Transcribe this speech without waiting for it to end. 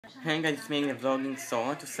Hey guys, it's me vlogging. So I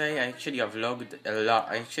want to say I actually have vlogged a lot.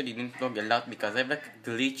 I actually didn't vlog a lot because I have like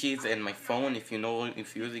glitches in my phone. If you know,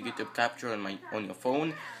 if you use the YouTube Capture on your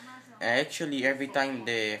phone, actually every time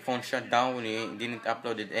the phone shut down, it didn't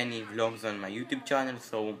uploaded any vlogs on my YouTube channel.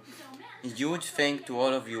 So huge thank to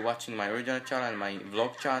all of you watching my original channel and my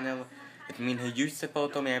vlog channel. It means a huge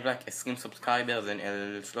support to me. I have like 20 subscribers and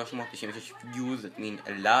 396 views. It means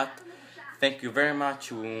a lot. Thank you very much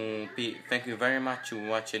to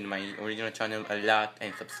watching my original channel a lot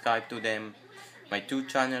and subscribe to them. My two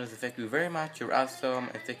channels, thank you very much, you're awesome,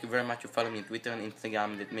 and thank you very much for following me on Twitter and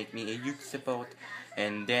Instagram. That make me a huge support,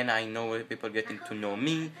 and then I know people getting to know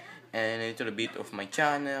me and a little bit of my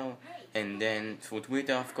channel. And then through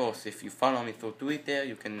Twitter, of course, if you follow me through Twitter,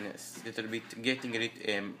 you can little bit getting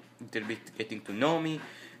to know me,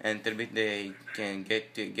 and little bit they can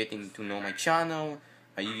getting to know my channel,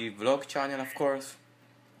 my vlog channel, of course.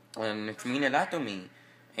 And it means a lot to me.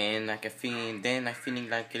 And like I feeling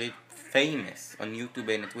like a little famous on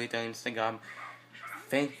YouTube and Twitter and Instagram.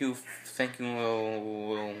 Thank you,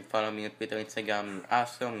 follow me on Twitter and Instagram. You're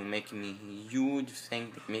awesome, you make me huge.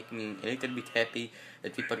 Make me a little bit happy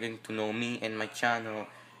that people are getting to know me and my channel.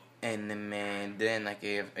 And then like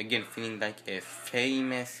again feeling like a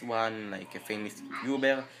famous one, like a famous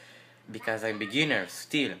YouTuber, because I'm beginner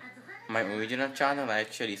still. My original channel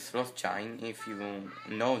actually is Slothshine, if you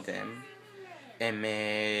know them.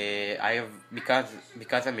 I have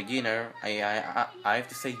because I'm beginner. I have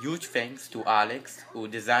to say huge thanks to Alex who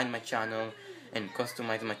designed my channel and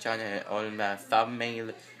customized my channel, all the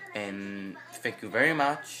thumbnail, and thank you very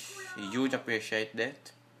much. Huge appreciate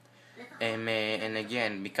that. And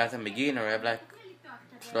again, because I'm beginner, I have like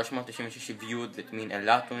 396 views. That mean a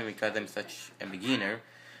lot to me because I'm such a beginner.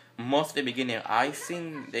 Most of the beginner I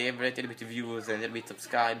think they have a little bit views and a little bit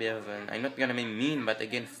subscribers, and I'm not gonna be mean, but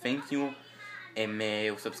again, thank you. And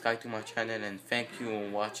subscribe to my channel, and thank you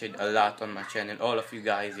watching a lot on my channel. All of you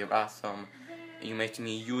guys, you're awesome. You make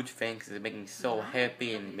me huge thanks. It make me so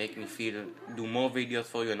happy and make me feel do more videos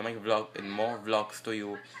for you and make vlog and more vlogs to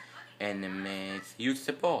you. And it's huge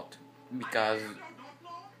support because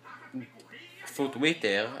through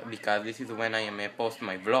Twitter, because this is when I am post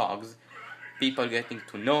my vlogs, people getting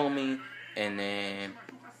to know me, and a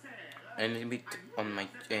little bit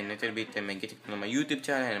getting to know my YouTube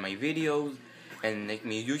channel and my videos, and make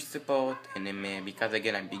me huge support. And because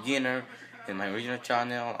again I'm beginner, in my original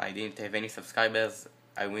channel I didn't have any subscribers.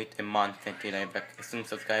 I wait a month until I have like some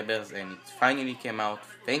subscribers, and it finally came out.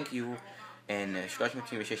 Thank you. And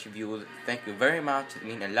 396 views. Thank you very much. It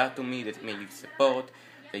means a lot to me. That made you support.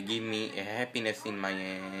 They give me a happiness in my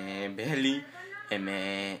belly, and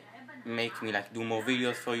make me like do more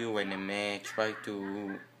videos for you, and try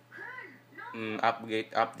to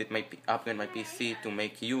upgrade my PC to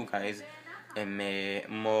make you guys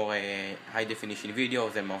more high definition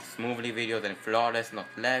videos and more smoothly videos and flawless, not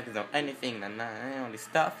lags, not anything, all this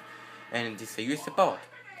stuff. And this is a huge support.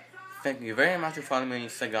 Thank you very much for following me on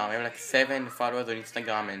Instagram. I have like 7 followers on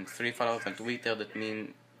Instagram and 3 followers on Twitter. That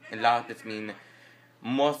mean a lot. That mean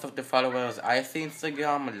most of the followers I see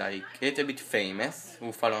Instagram like a little bit famous.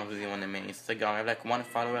 Who follows me on Instagram? I have like 1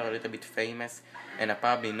 follower a little bit famous, and I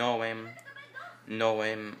probably know him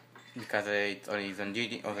because it's on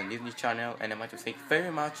Disney Channel. And I want to say very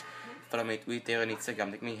much. Follow me Twitter and Instagram.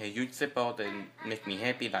 Make me a huge support and make me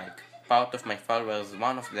happy. Like part of my followers,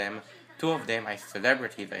 1 of them, 2 of them are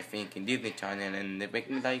celebrities, I think, in Disney Channel, and they make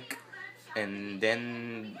me like, and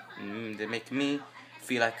then they make me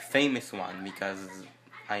feel like famous one because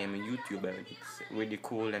I am a YouTuber. It's really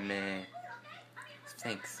cool, and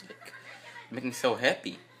thanks. Like, make me so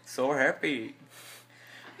happy, so happy.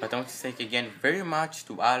 But I want to thank again very much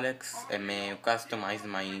to Alex and who customized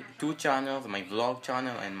my 2 channels, my vlog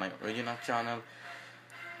channel and my original channel.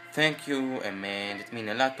 Thank you, and it means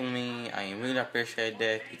a lot to me. I really appreciate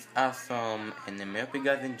that. It's awesome, and I hope you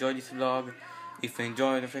guys enjoyed this vlog. If you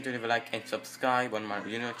enjoyed, don't forget to leave a like and subscribe on my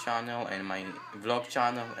original channel and my vlog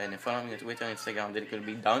channel, and follow me on Twitter and Instagram. That will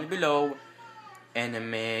be down below. And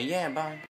yeah, bye.